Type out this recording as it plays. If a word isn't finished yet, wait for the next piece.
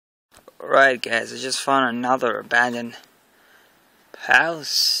Right, guys, I just found another abandoned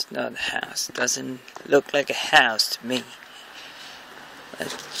house. Not a house. Doesn't look like a house to me.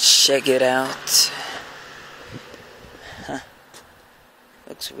 Let's check it out. Huh.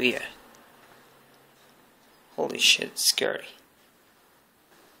 Looks weird. Holy shit, it's scary.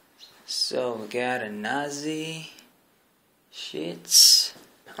 So we got a Nazi shits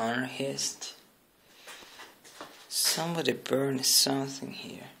anarchist. Somebody burned something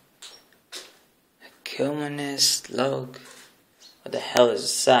here. A communist log. What the hell is a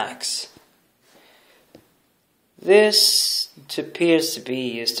sax? This appears to be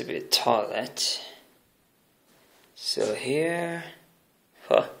used to be a toilet. So here,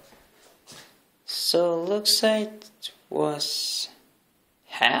 huh. So looks like it was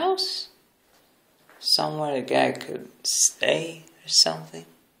house? Somewhere a guy could stay or something.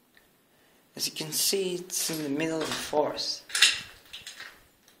 As you can see, it's in the middle of the forest.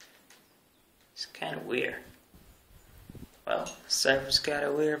 It's kind of weird. Well, Cyprus got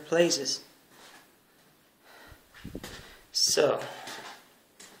a weird places. So,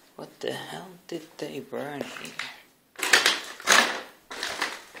 what the hell did they burn here?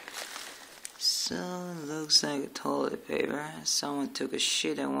 So, it looks like a toilet paper. Someone took a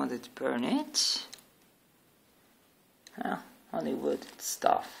shit and wanted to burn it. Well, only wood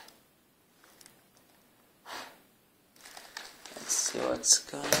stuff. Let's see what's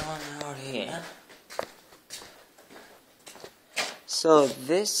going on out here. So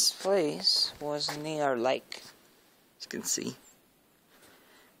this place was near a lake, as you can see.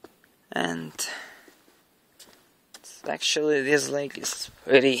 And actually this lake is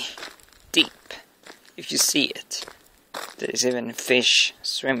pretty deep, if you see it. There's even fish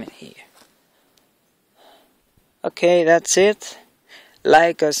swimming here. Okay, that's it.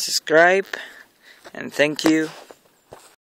 Like or subscribe, and thank you.